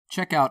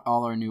Check out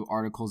all our new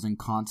articles and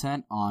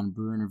content on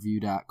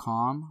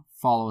brewinterview.com.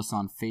 Follow us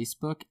on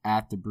Facebook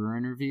at The Brew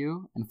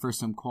Interview. And for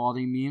some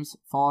quality memes,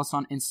 follow us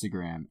on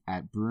Instagram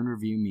at Brew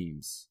Interview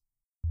Memes.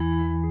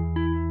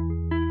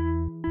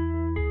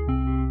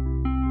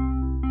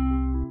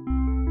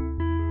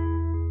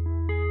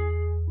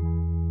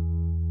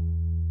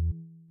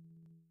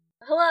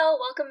 Hello,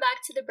 welcome back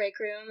to The Break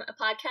Room, a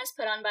podcast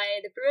put on by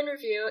the Brew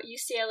Review,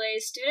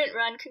 UCLA's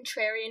student-run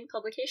contrarian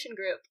publication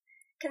group.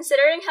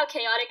 Considering how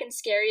chaotic and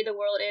scary the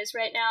world is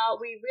right now,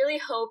 we really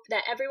hope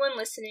that everyone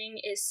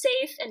listening is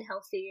safe and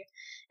healthy.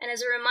 And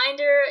as a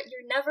reminder,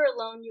 you're never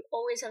alone, you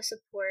always have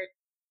support.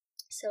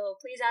 So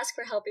please ask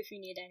for help if you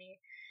need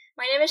any.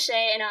 My name is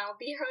Shay, and I'll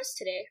be your host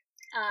today.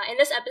 In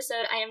this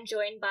episode, I am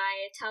joined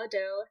by Thao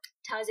Do.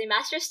 Thao is a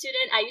master's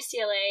student at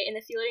UCLA in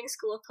the Fielding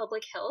School of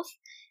Public Health,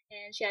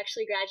 and she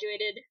actually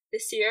graduated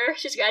this year.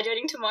 She's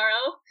graduating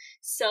tomorrow.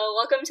 So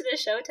welcome to the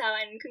show, Thao,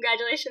 and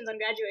congratulations on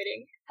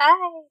graduating.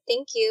 Hi,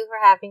 thank you for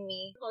having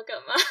me.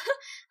 Welcome.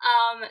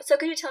 So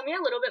could you tell me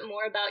a little bit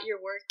more about your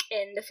work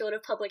in the field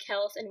of public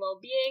health and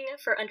well-being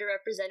for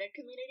underrepresented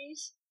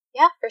communities?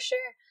 Yeah, for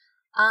sure.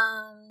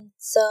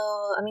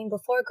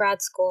 Before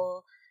grad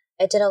school,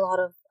 I did a lot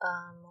of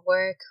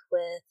work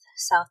with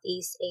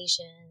Southeast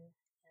Asian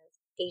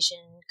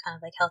kind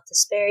of like health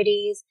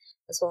disparities,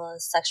 as well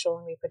as sexual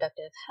and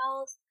reproductive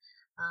health.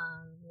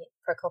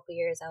 For a couple of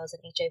years, I was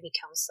an HIV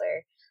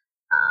counselor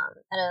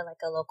at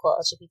a local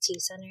LGBT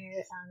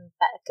center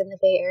back in the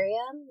Bay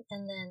Area,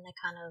 and then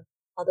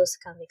all those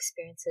kind of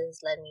experiences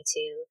led me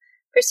to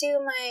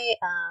pursue my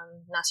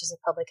master's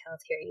of public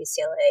health here at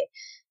UCLA.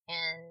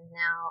 And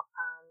now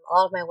a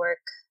lot of my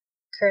work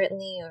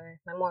currently, or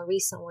my more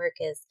recent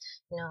work, is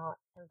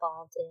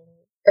involved in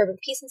Urban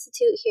Peace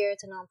Institute here.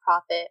 It's a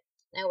nonprofit.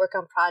 And I work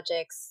on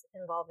projects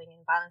involving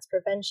in violence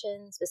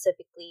prevention,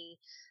 specifically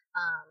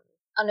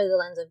under the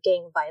lens of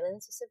gang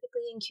violence,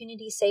 specifically in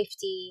community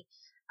safety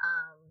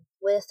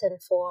with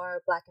and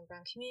for Black and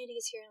Brown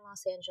communities here in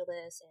Los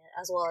Angeles,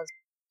 as well as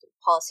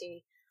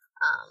policy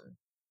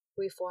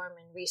reform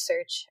and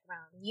research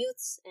around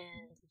youths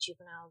and the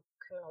juvenile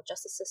criminal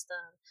justice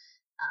system,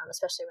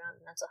 especially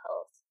around mental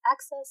health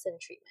access and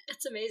treatment.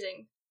 It's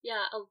amazing.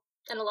 Yeah,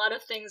 and a lot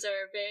of things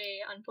are very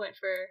on point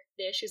for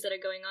the issues that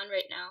are going on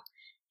right now.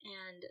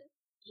 And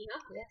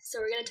so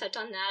we're going to touch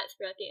on that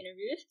throughout the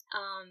interview.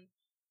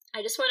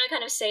 I just want to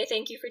kind of say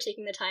thank you for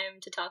taking the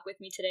time to talk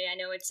with me today. I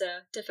know it's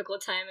a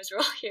difficult time, as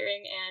we're all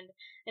hearing, and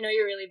I know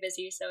you're really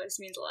busy, so this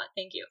means a lot.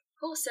 Thank you.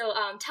 Cool. So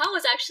Thao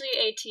was actually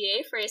a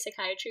TA for a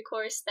psychiatry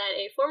course that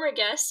a former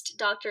guest,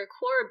 Dr.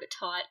 Korb,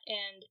 taught,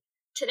 and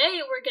today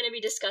we're going to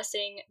be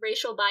discussing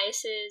racial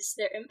biases,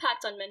 their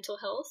impact on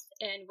mental health,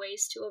 and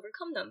ways to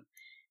overcome them.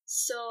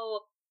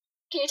 So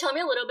can you tell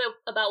me a little bit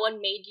about what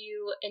made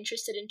you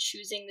interested in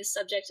choosing the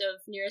subject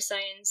of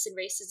neuroscience and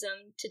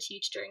racism to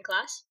teach during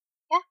class?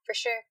 Yeah, for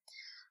sure.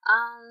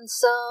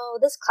 So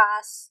this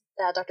class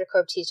that Dr.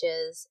 Korb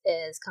teaches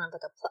is kind of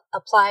like a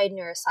applied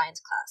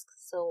neuroscience class.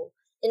 So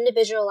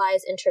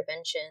individualized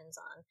interventions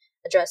on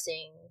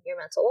addressing your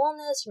mental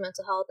wellness, your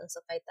mental health, and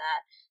stuff like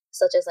that,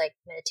 such as like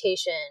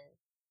meditation,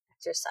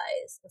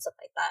 exercise, and stuff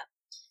like that.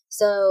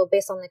 So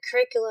based on the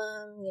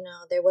curriculum,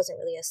 there wasn't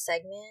really a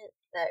segment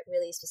that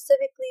really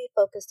specifically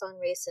focused on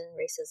race and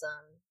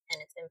racism and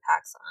its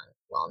impacts on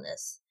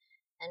wellness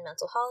and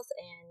mental health.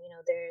 And,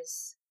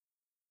 there's,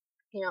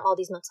 all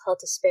these mental health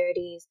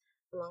disparities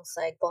amongst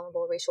like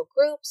vulnerable racial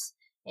groups.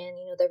 And,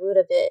 the root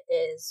of it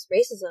is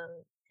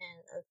racism.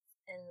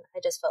 And I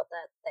just felt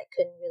that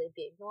couldn't really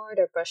be ignored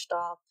or brushed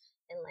off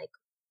in like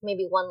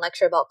maybe one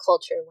lecture about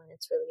culture when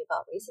it's really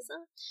about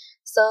racism.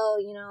 So,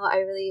 I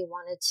really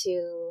wanted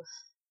to,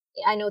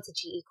 I know it's a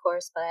GE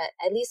course, but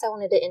at least I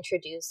wanted to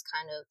introduce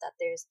kind of that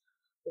there's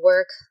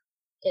work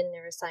in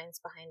neuroscience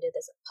behind it.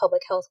 There's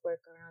public health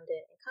work around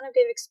it, and kind of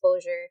give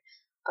exposure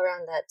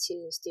around that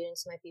to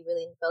students who might be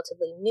really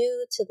relatively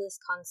new to this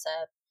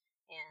concept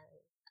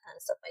and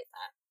stuff like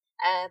that.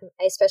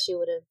 I especially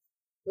would have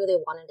really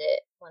wanted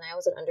it when I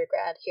was an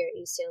undergrad here at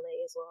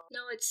UCLA as well.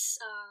 No,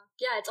 it's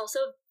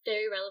also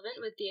very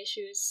relevant with the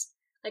issues,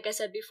 like I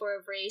said before,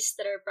 of race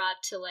that are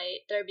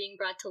being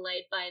brought to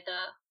light by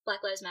the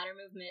Black Lives Matter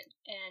movement.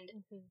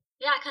 And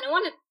I kind of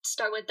want to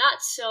start with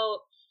that.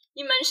 So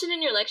you mentioned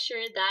in your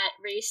lecture that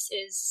race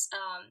is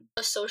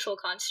a social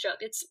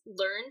construct. It's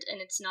learned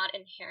and it's not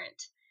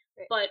inherent.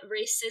 Right. But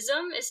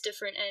racism is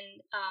different,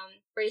 and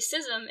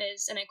racism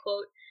is, and I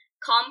quote,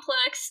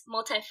 complex,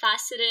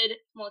 multifaceted,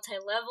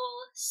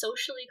 multi-level,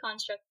 socially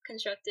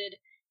constructed,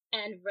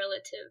 and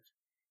relative.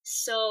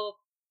 So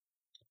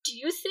do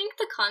you think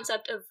the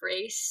concept of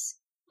race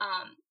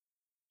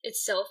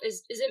itself,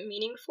 is it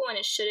meaningful,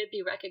 and should it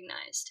be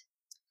recognized?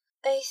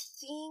 I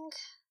think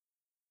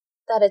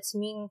that it's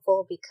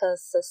meaningful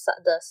because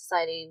the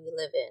society we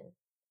live in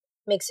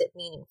makes it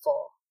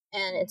meaningful.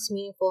 And it's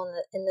meaningful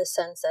in the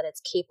sense that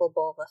it's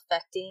capable of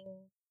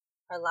affecting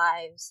our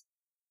lives,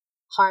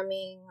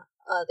 harming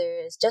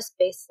others, just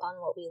based on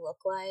what we look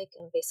like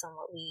and based on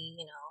what we,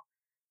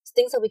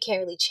 things that we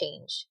can't really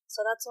change.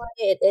 So that's why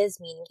it is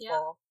meaningful.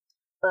 Yeah.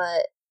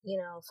 But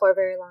for a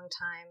very long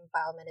time,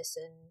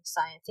 biomedicine,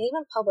 science, and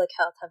even public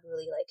health have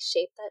really like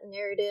shaped that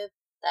narrative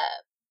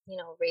that,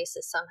 race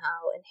is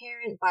somehow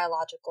inherent,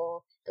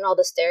 biological, and all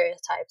the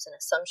stereotypes and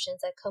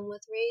assumptions that come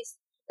with race,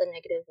 the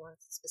negative ones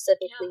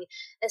specifically,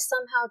 is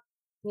somehow,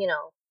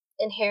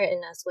 inherent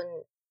in us when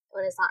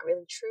it's not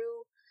really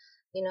true.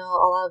 A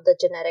lot of the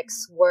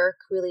genetics work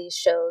really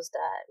shows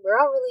that we're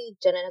all really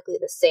genetically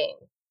the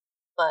same,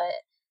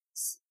 but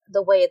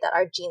the way that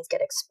our genes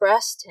get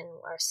expressed and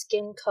our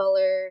skin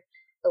color,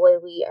 the way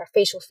our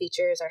facial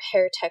features, our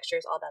hair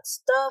textures, all that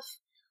stuff,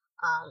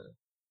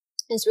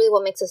 is really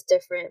what makes us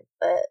different,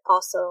 but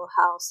also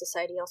how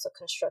society also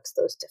constructs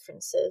those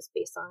differences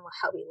based on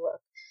how we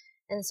look.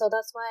 And so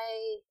that's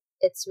why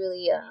it's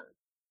really,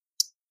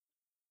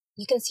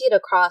 you can see it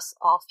across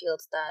all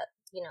fields that,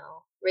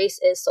 race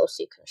is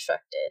socially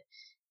constructed.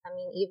 I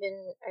mean,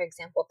 even our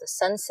example of the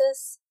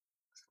census,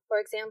 for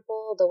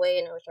example, the way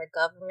in which our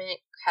government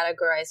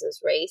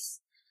categorizes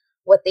race,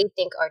 what they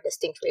think are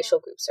distinct racial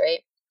groups, right?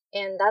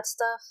 And that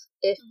stuff,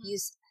 if you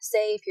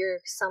say, if you're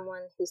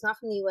someone who's not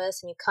from the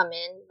US and you come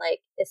in,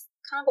 like, it's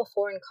kind of a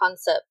foreign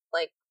concept,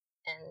 like,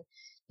 and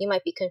you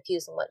might be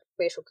confused on what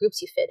racial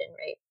groups you fit in,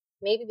 right?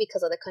 Maybe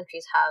because other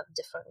countries have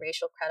different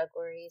racial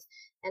categories,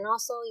 and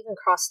also even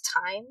across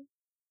time,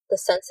 the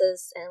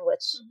senses in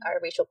which our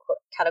racial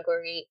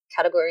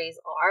categories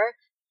are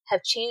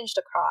have changed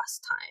across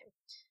time.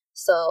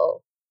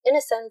 So, in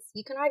a sense,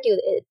 you can argue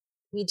that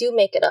we do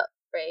make it up,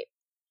 right?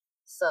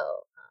 So,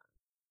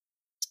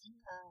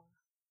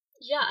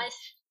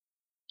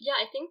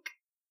 I think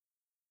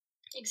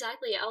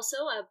exactly. Also,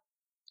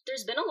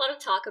 there's been a lot of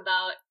talk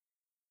about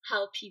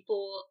how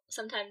people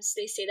sometimes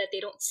they say that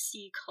they don't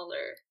see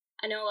color.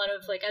 I know a lot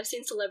of I've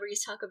seen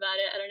celebrities talk about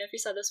it. I don't know if you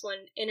saw this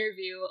one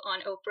interview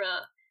on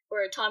Oprah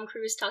where Tom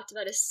Cruise talked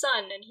about his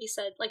son, and he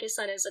said his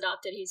son is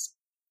adopted. He's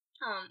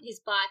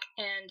black,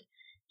 and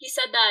he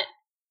said that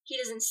he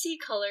doesn't see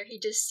color. He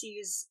just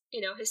sees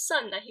his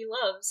son that he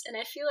loves. And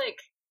I feel like,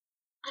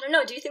 I don't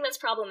know. Do you think that's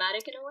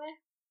problematic in a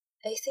way?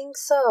 I think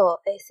so.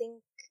 I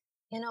think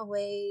in a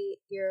way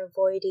you're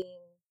avoiding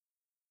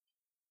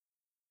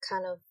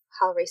kind of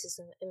how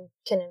racism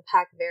can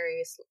impact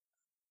various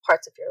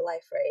parts of your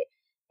life, right?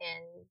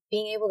 And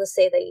being able to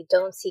say that you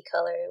don't see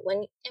color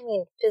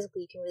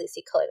physically you can really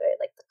see color, right?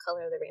 Like the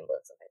color of the rainbow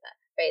and stuff like that,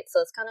 right?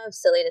 So it's kind of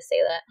silly to say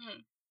that.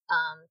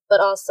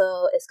 But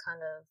also it's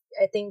kind of,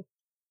 I think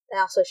it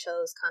also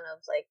shows kind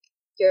of like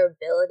your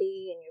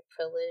ability and your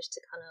privilege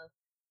to kind of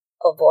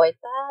avoid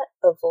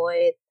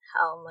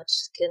how much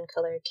skin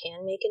color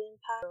can make an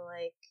impact.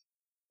 Like,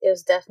 it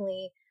was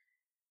definitely,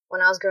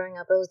 when I was growing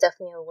up, it was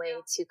definitely a way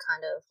to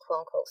kind of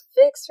quote unquote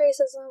fix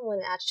racism,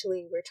 when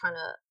actually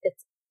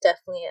it's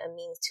definitely a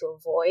means to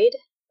avoid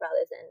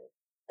rather than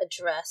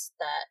address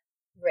that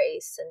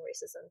race and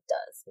racism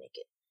does make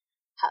it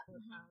have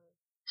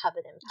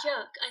an impact.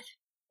 Yeah,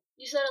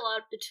 you said a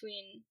lot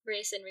between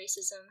race and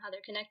racism, how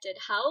they're connected.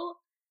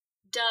 How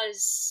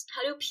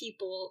do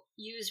people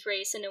use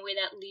race in a way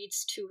that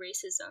leads to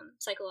racism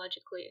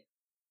psychologically?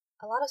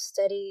 A lot of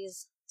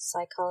studies,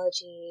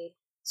 psychology,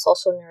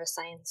 social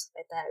neuroscience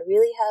like that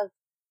really have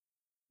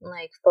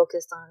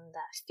focused on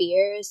that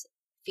fear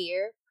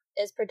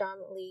is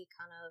predominantly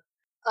kind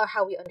of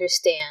how we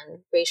understand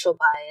racial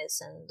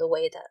bias and the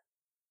way that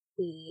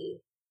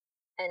we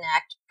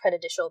enact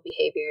prejudicial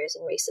behaviors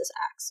and racist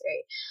acts,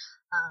 right?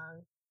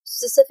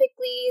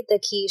 Specifically, the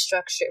key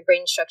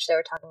brain structure that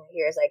we're talking about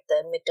here is like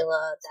the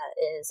amygdala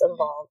that is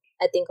involved.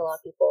 I think a lot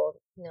of people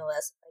know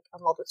as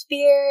involved with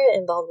fear,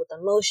 involved with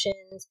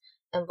emotions,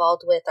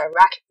 involved with our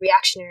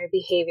reactionary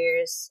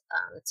behaviors,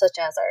 such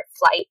as our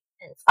flight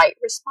and fight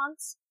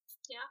response.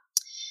 Yeah.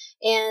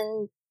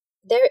 And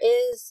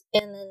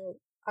then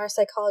our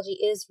psychology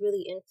is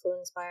really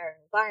influenced by our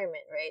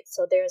environment, right?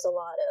 So there's a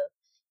lot of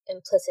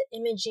implicit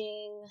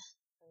imaging,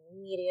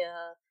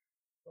 media,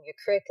 your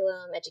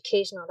curriculum,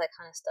 education, all that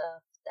kind of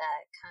stuff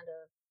that kind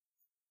of,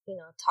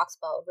 talks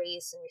about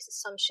race and race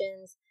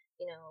assumptions,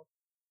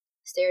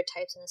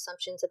 stereotypes and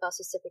assumptions about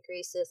specific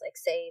races, like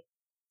say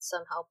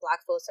somehow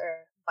black folks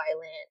are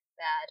violent,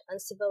 bad,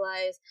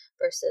 uncivilized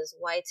versus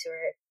whites who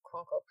are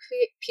quote unquote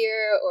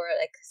pure or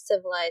like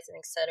civilized and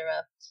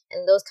etc.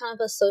 And those kind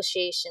of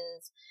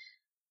associations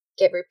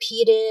get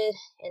repeated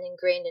and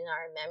ingrained in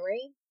our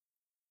memory,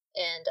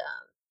 and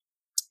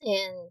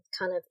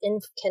kind of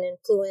can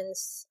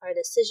influence our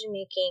decision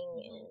making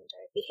and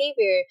our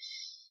behavior.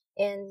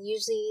 And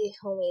usually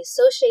when we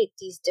associate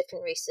these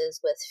different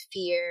races with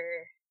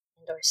fear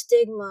and or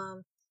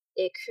stigma,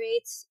 it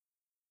creates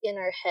in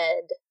our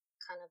head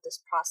kind of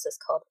this process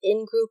called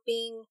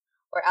in-grouping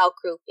or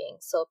out-grouping.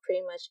 So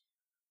pretty much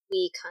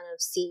we kind of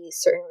see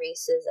certain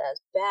races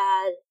as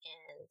bad,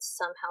 and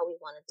somehow we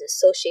want to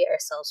dissociate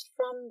ourselves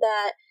from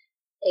that,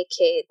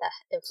 aka that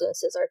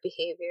influences our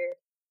behavior,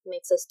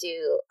 makes us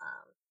do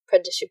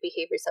prejudicial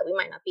behaviors that we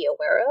might not be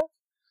aware of.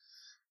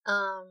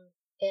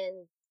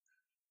 And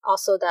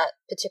also that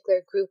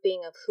particular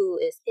grouping of who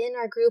is in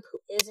our group, who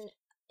isn't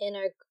in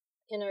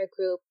our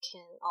group,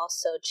 can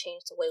also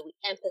change the way we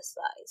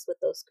empathize with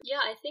those groups.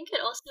 Yeah, I think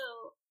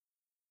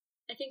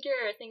I think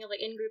your thing of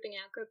like in-grouping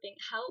and out-grouping,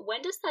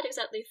 when does that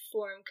exactly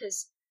form?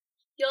 Because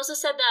you also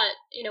said that,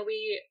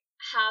 we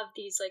have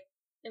these like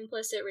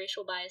implicit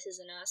racial biases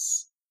in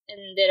us,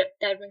 and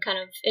that have been kind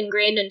of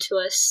ingrained into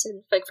us,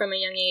 and like from a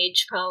young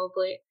age,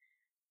 probably.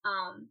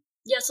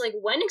 Yes, like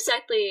when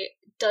exactly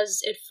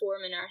does it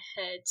form in our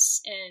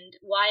heads, and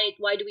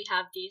why do we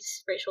have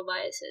these racial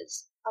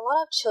biases? A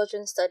lot of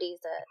children's studies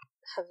that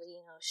have,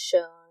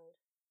 shown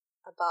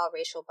about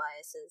racial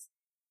biases,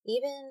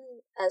 even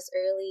as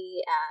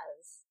early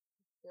as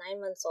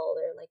 9 months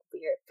old, or like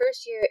your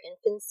first year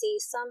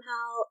infancy,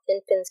 somehow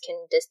infants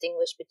can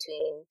distinguish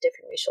between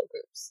different racial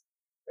groups,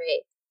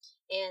 right?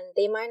 And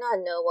they might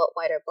not know what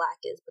white or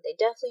black is, but they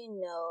definitely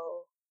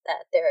know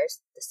that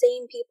there's the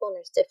same people and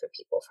there's different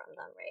people from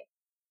them, right?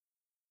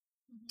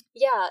 Mm-hmm.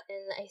 Yeah,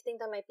 and I think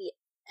that might be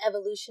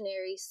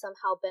evolutionary,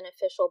 somehow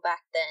beneficial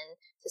back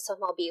then to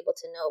somehow be able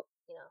to know,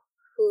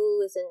 who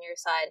is in your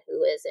side,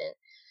 who isn't,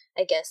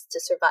 I guess, to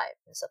survive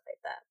and stuff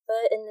like that.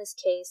 But in this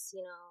case,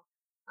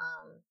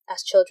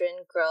 as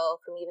children grow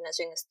from even as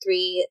young as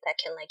 3, that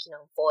can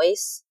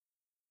voice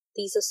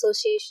these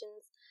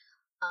associations,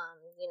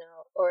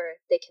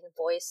 or they can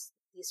voice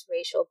these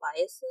racial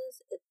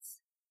biases. It's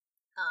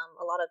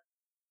a lot of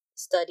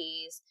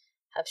studies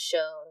have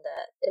shown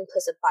that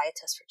implicit bias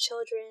tests for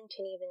children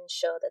can even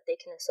show that they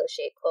can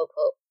associate, quote,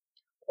 quote,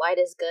 white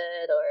is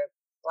good or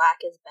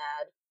black is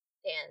bad.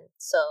 And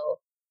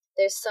so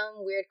there's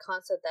some weird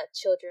concept that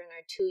children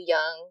are too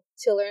young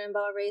to learn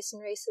about race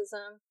and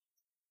racism.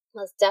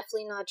 That's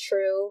definitely not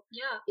true.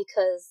 Yeah.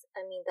 Because,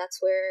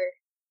 that's where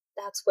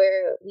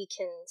we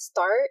can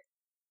start,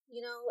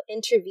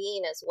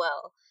 intervene as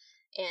well.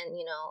 And,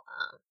 we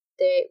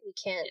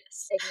can't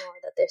ignore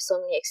that there's so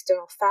many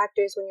external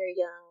factors when you're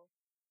young.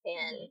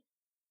 And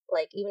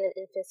like even in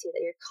infancy,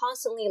 that you're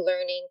constantly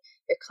learning,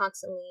 you're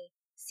constantly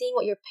seeing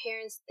what your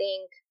parents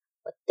think,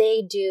 what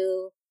they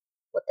do,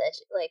 what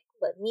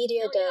what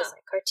media does,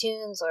 like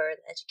cartoons or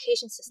the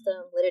education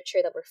system,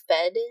 literature that we're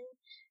fed in,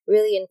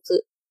 really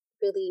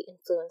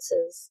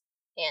influences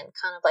and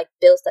kind of like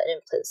builds that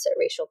implicit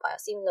racial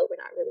bias, even though we're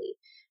not really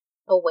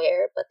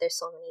aware, but there's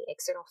so many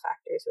external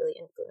factors really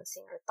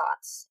influencing our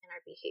thoughts and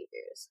our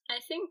behaviors. I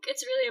think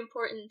it's really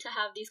important to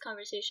have these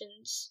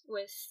conversations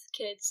with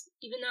kids,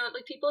 even though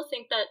like people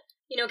think that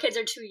kids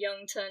are too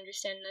young to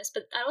understand this,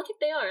 but I don't think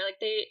they are.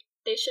 Like they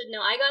should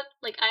know.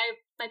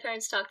 My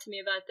parents talked to me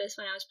about this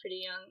when I was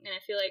pretty young, and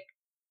I feel like,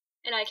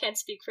 and I can't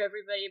speak for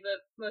everybody,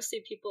 but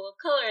mostly people of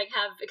color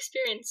have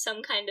experienced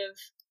some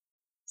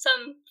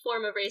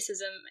form of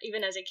racism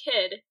even as a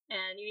kid,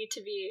 and you need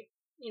to be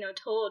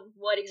told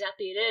what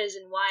exactly it is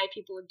and why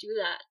people would do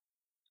that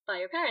by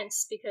your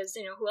parents, because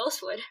who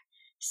else would.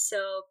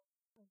 So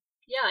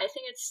yeah, I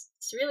think it's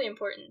really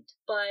important.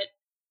 But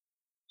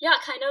yeah,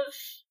 kind of,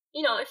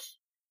 if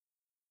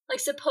like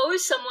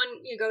suppose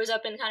someone grows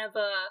up in kind of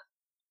a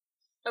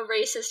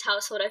racist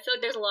household, I feel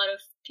like there's a lot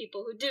of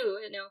people who do,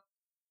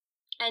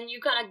 and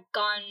you've kind of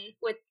gone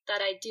with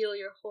that ideal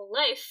your whole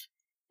life,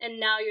 and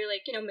now you're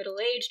like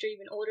middle-aged or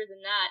even older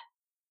than that.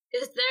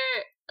 Is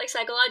there, like,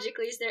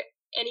 psychologically, is there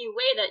any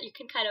way that you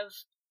can kind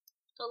of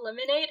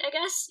eliminate, I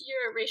guess,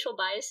 your racial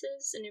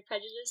biases and your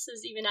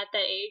prejudices even at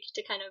that age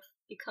to kind of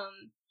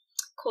become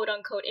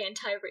quote-unquote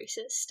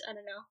anti-racist? I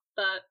don't know,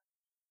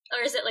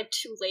 or is it like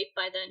too late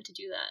by then to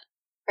do that?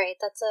 Right,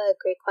 that's a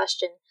great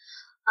question.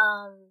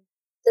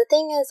 The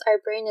thing is, our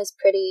brain is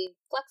pretty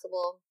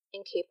flexible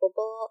and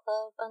capable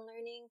of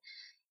unlearning,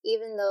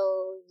 even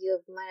though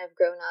you might have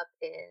grown up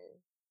in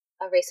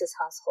a racist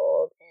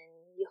household and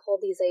you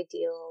hold these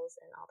ideals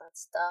and all that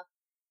stuff.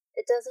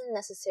 It doesn't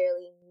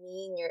necessarily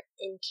mean you're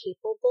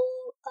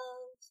incapable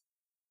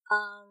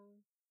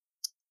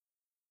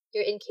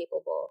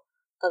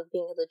of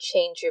being able to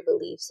change your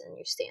beliefs and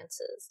your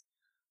stances.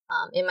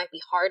 It might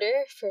be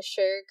harder for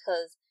sure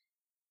because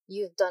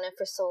you've done it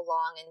for so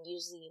long, and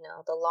usually,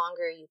 the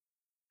longer you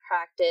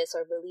practice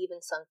or believe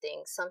in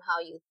something, somehow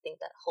you think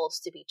that holds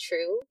to be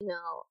true.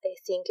 I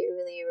think it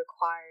really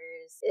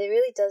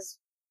does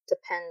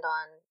depend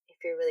on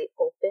if you're really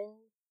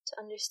open to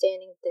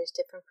understanding there's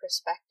different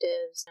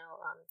perspectives,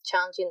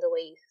 challenging the way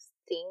you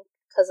think,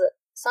 because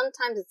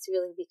sometimes it's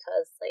really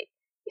because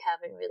you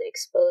haven't really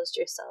exposed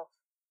yourself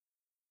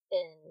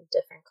in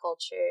different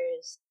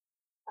cultures,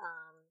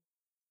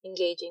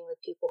 engaging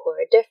with people who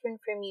are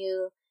different from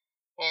you,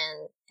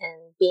 and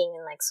being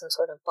in some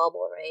sort of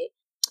bubble, right?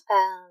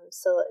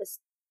 So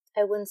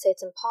I wouldn't say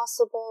it's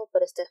impossible,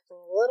 but it's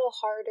definitely a little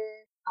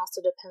harder.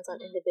 Also depends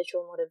on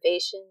individual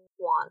motivation,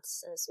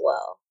 wants as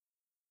well.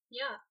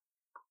 Yeah.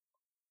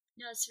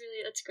 No,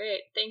 that's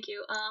great. Thank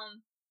you.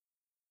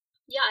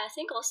 Yeah, I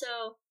think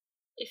also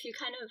if you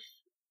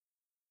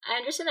I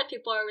understand that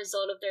people are a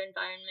result of their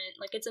environment,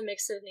 like it's a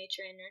mix of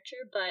nature and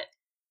nurture, but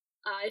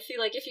I feel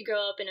like if you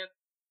grow up in a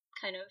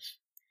kind of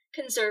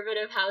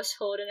conservative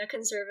household in a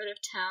conservative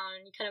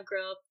town, you kind of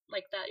grow up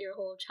like that your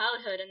whole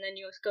childhood, and then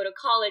you go to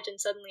college and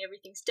suddenly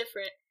everything's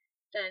different,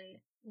 then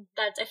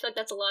I feel like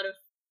that's a lot of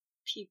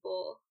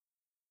people,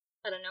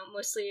 I don't know,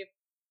 mostly,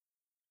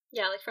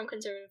 yeah, like from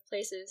conservative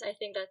places. I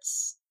think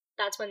that's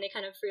that's when they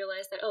kind of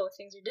realize that, oh,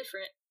 things are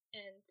different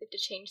and they have to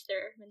change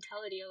their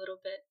mentality a little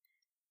bit.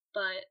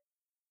 But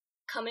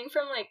coming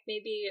from, like,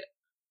 maybe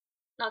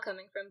not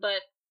coming from,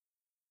 but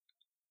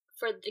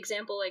for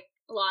example, like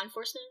law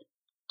enforcement,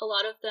 a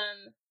lot of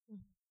them,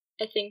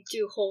 I think,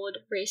 do hold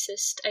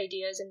racist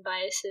ideas and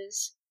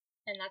biases,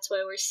 and that's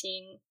why we're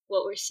seeing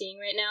what we're seeing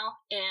right now.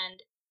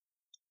 And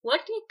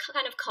what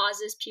kind of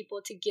causes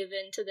people to give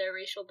in to their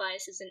racial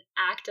biases and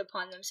act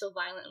upon them so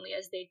violently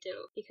as they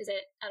do? Because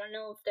I don't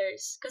know if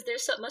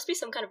must be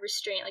some kind of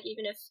restraint. Like,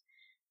 even if,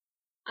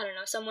 I don't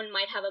know, someone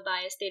might have a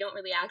bias, they don't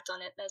really act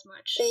on it as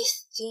much. They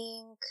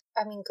think,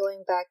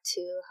 going back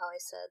to how I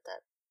said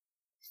that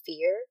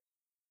fear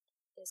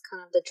is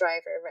kind of the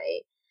driver,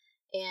 right?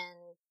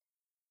 And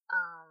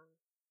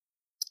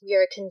we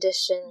are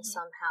conditioned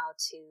somehow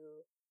to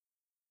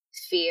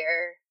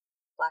fear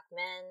Black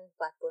men,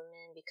 Black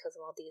women, because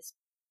of all these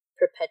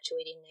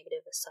perpetuating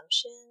negative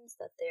assumptions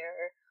that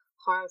they're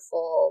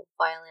harmful,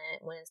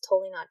 violent, when it's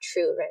totally not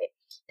true, right?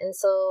 And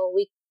so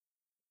we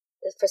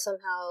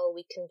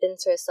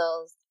convince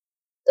ourselves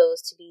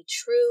those to be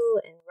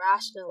true and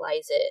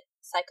rationalize it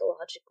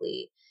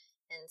psychologically,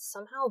 and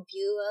somehow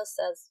view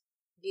ourselves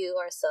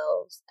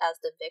as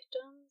the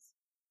victims.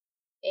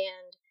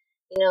 And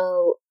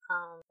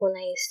when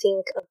I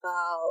think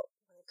about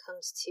when it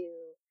comes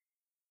to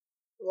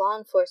law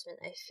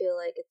enforcement, I feel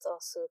like it's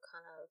also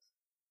kind of,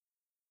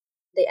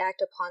 they act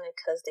upon it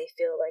because they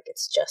feel like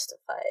it's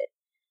justified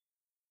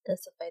and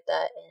stuff like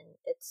that, and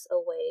it's a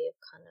way of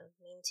kind of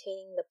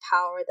maintaining the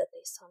power that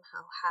they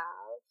somehow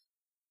have,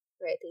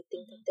 right? They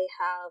think that they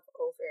have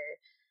over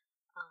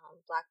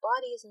Black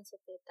bodies and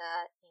stuff like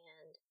that,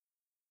 and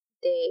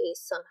they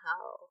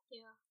somehow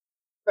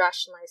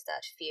rationalize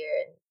that fear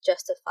and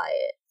justify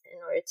it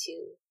in order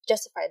to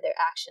justify their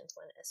actions,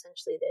 when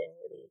essentially they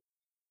didn't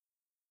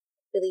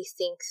really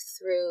think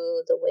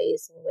through the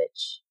ways in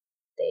which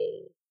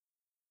they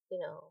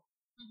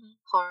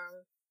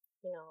harm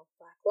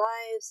Black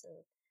lives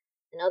and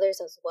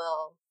others as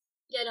well.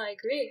 Yeah, no, I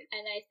agree.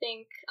 And I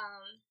think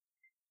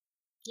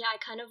I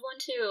kind of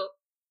want to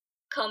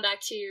come back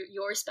to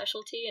your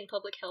specialty in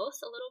public health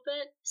a little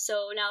bit.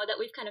 So now that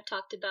we've kind of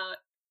talked about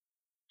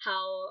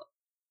how,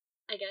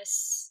 I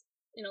guess,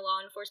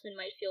 law enforcement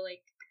might feel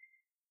like,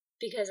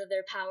 because of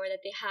their power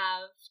that they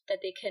have,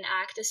 that they can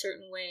act a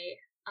certain way,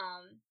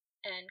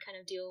 and kind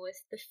of deal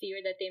with the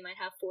fear that they might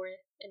have for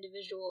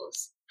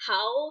individuals.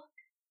 Are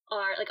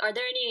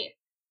there any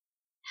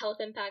health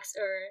impacts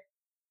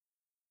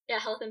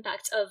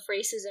of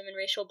racism and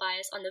racial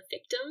bias on the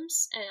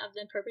victims and on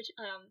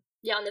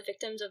the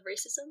victims of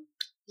racism?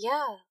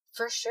 Yeah,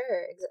 for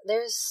sure.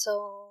 There's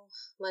so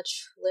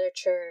much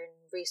literature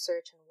and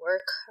research and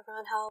work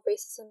around how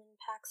racism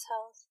impacts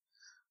health.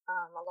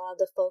 A lot of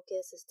the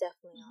focus is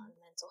definitely on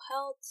mental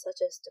health,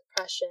 such as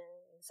depression,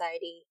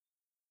 anxiety,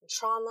 and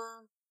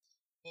trauma.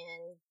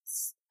 And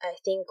I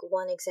think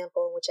one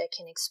example which I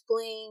can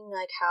explain,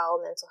 like, how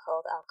mental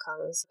health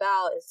outcomes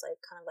about, is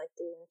like kind of like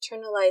the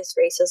internalized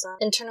racism.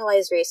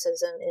 Internalized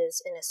racism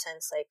is, in a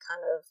sense, like,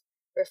 kind of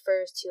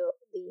refers to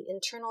the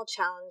internal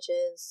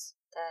challenges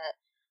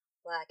that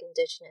Black,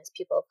 Indigenous,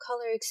 people of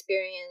color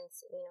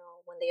experience,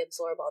 when they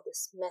absorb all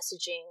this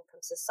messaging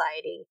from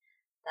society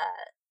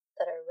that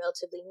are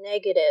relatively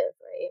negative,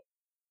 right?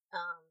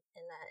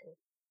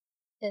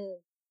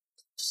 And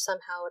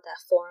somehow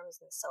that forms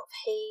in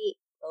self-hate,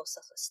 low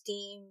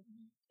self-esteem,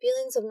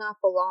 feelings of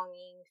not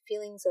belonging,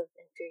 feelings of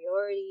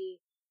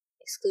inferiority,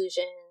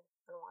 exclusion,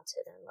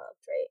 unwanted, and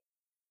loved, right?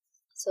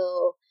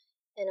 So,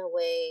 in a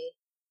way,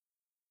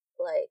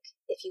 like,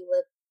 if you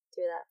live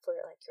through that for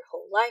like your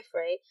whole life,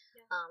 right?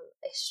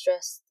 I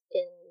stressed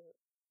in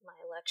my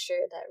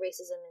lecture that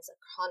racism is a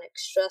chronic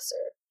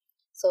stressor.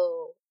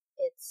 So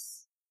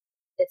it's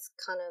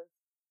kind of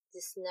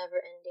this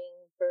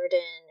never-ending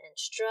burden and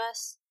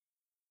stress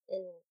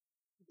in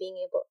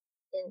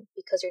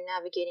because you're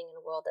navigating in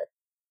a world that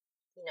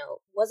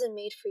wasn't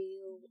made for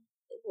you,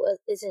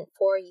 isn't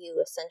for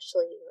you,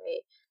 essentially,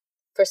 right?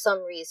 For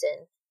some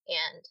reason,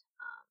 and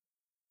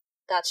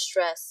that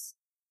stress,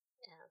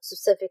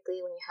 specifically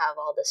when you have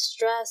all this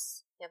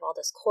stress, you have all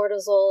this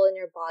cortisol in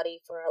your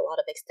body for a lot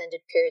of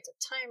extended periods of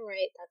time,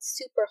 right? That's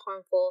super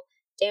harmful,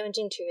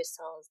 damaging to your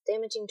cells,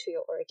 damaging to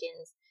your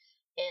organs.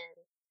 And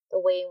the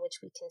way in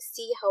which we can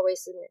see how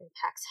racism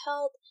impacts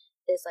health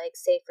is, like,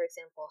 say, for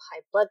example,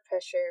 high blood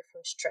pressure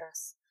from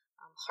stress,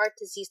 heart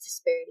disease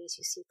disparities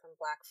you see from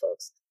Black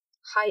folks,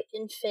 high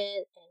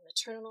infant and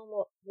maternal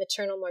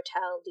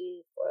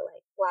mortality for,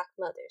 like, Black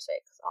mothers,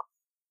 right?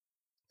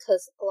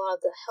 Because a lot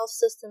of the health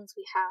systems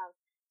we have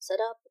set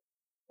up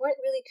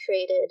weren't really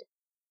created,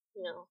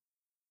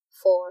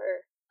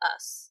 for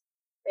us,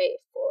 right?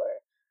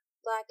 For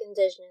Black,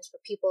 Indigenous, for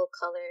people of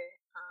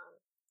color.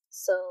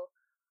 So,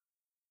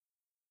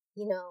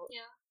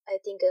 I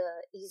think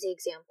a easy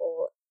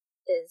example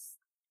is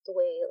the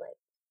way, like,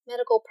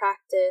 medical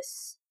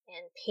practice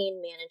and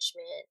pain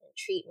management and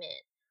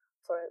treatment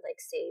for, like,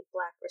 say,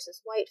 Black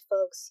versus white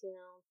folks,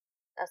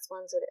 that's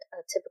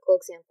a typical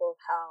example of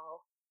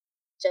how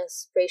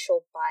just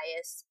racial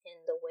bias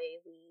in the way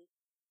we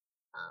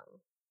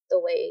the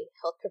way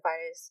health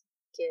providers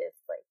give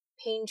like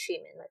pain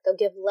treatment. Like they'll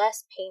give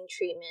less pain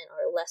treatment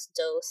or less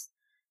dose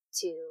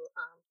to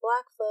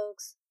Black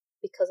folks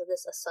because of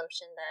this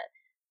assumption that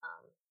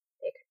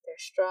they're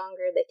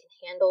stronger, they can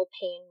handle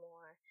pain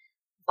more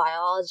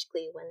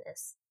biologically when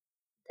it's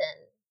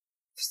then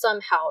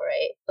somehow,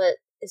 right?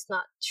 But it's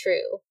not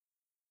true,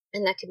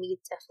 and that can be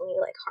definitely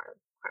like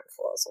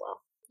harmful as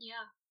well.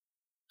 Yeah,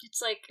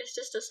 it's like it's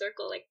just a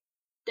circle. Like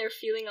they're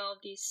feeling all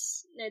of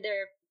these,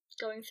 they're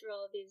going through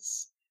all of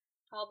these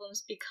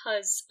problems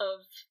because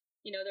of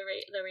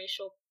the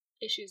racial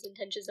issues and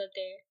tensions that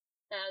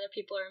other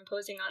people are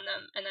imposing on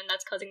them, and then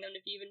that's causing them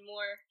to be even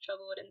more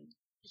troubled, and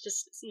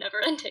it's never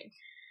ending.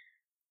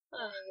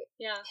 Right.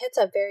 Yeah, It hits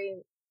at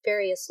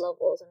various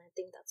levels, and I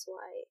think that's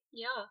why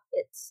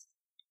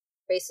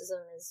racism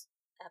is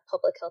a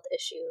public health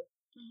issue,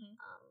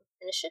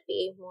 and it should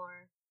be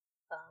more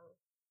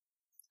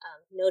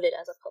noted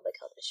as a public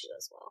health issue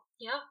as well.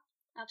 Yeah,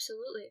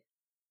 absolutely.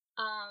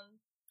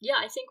 Yeah,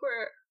 I think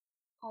we're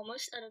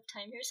almost out of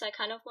time here, so I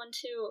kind of want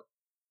to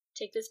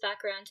take this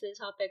back around to the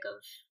topic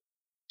of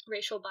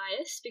racial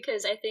bias,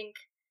 because I think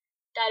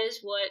that is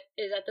what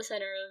is at the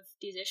center of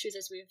these issues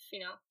as we've,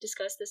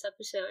 discussed this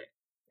episode.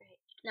 Right.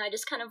 Now, I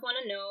just kind of want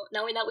to know,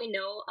 now that we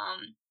know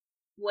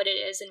what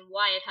it is and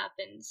why it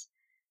happens,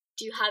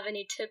 do you have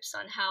any tips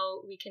on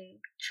how we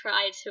can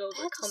try to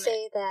overcome it? I have to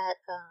say that,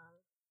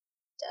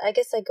 I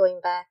guess like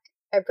going back,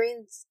 our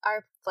brains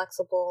are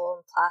flexible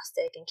and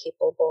plastic and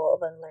capable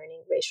of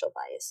unlearning racial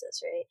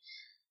biases, right?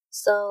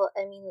 So,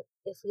 I mean,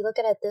 if we look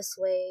at it this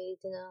way,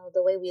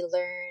 the way we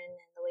learn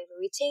and the way we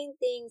retain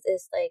things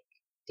is like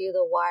through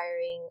the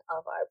wiring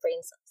of our brain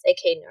cells,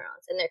 aka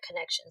neurons, and their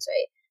connections,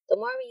 right? The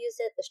more we use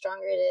it, the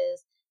stronger it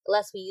is. The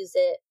less we use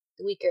it,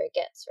 the weaker it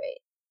gets,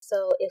 right?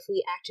 So if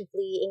we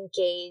actively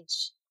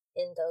engage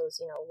in those,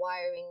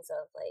 wirings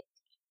of like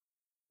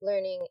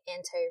learning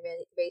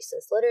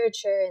anti-racist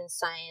literature and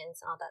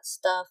science and all that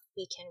stuff,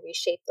 we can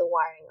reshape the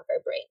wiring of our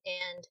brain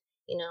and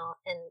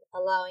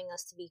allowing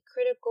us to be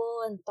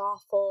critical and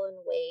thoughtful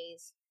in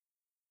ways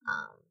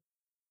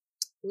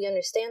we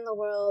understand the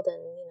world, and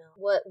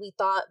what we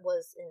thought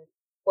was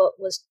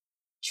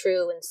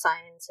true in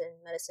science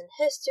and medicine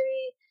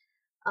history.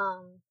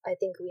 I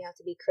think we have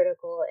to be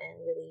critical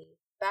and really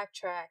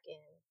backtrack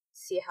and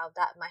see how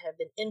that might have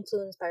been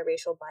influenced by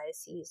racial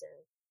biases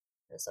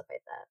and stuff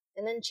like that,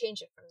 and then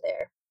change it from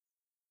there.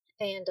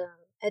 And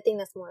I think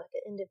that's more like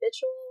an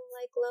individual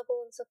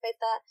level and stuff like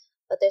that.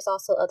 But there's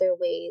also other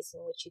ways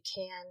in which you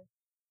can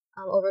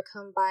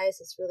overcome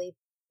bias. Is really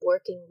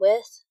working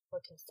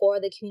for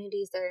the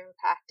communities that are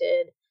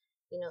impacted,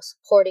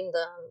 supporting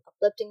them,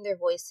 uplifting their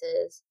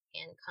voices,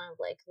 and kind of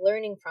like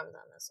learning from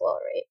them as well,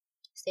 right?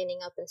 Standing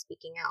up and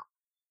speaking out.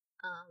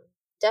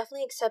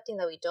 Definitely accepting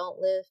that we don't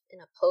live in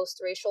a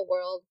post-racial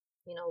world.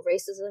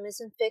 Racism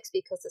isn't fixed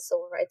because the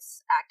Civil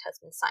Rights Act has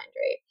been signed,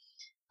 right?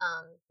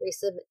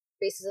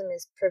 Racism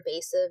is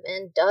pervasive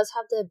and does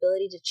have the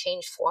ability to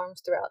change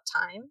forms throughout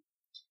time.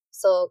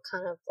 So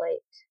kind of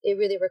like it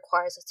really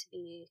requires us to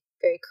be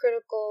very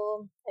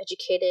critical,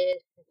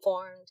 educated,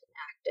 informed, and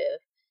active.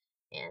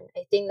 And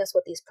I think that's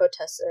what these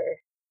protests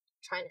are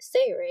trying to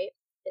say, right?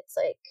 It's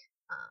like,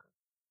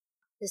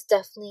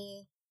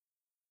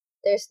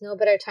 there's no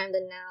better time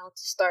than now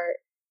to start,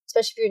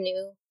 especially if you're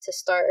new, to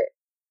start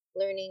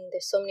learning.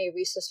 There's so many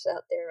resources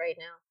out there right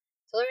now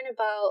to learn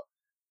about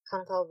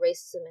kind of how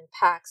racism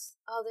impacts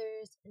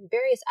others in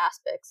various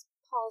aspects: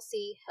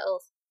 policy,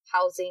 health,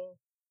 housing,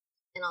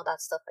 and all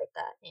that stuff like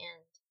that.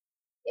 And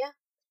yeah,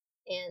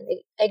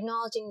 and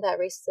acknowledging that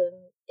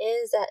racism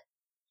is at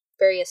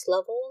various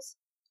levels,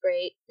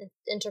 right?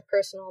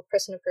 Interpersonal,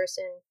 person to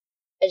person,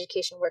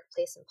 education,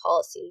 workplace, and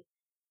policy.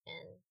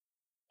 And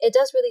it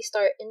does really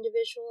start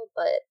individual,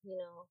 but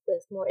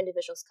with more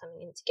individuals coming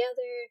in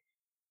together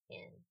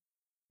and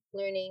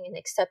learning and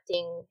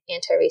accepting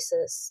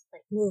anti-racist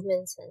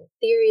movements and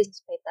theories and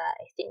stuff like that,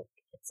 I think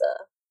it's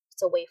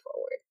a way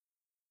forward.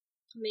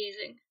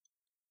 Amazing.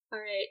 All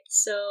right,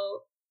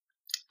 so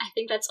I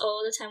think that's all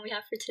the time we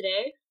have for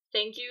today.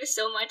 Thank you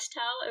so much,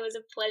 Thao. It was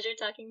a pleasure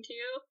talking to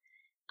you.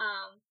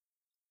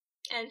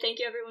 And thank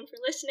you everyone for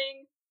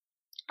listening.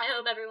 I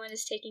hope everyone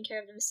is taking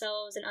care of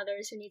themselves and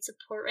others who need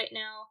support right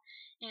now.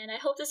 And I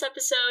hope this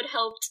episode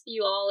helped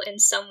you all in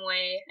some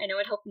way. I know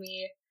it helped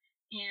me.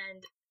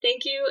 And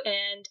thank you,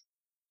 and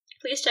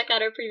please check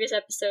out our previous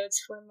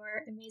episodes for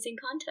more amazing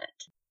content.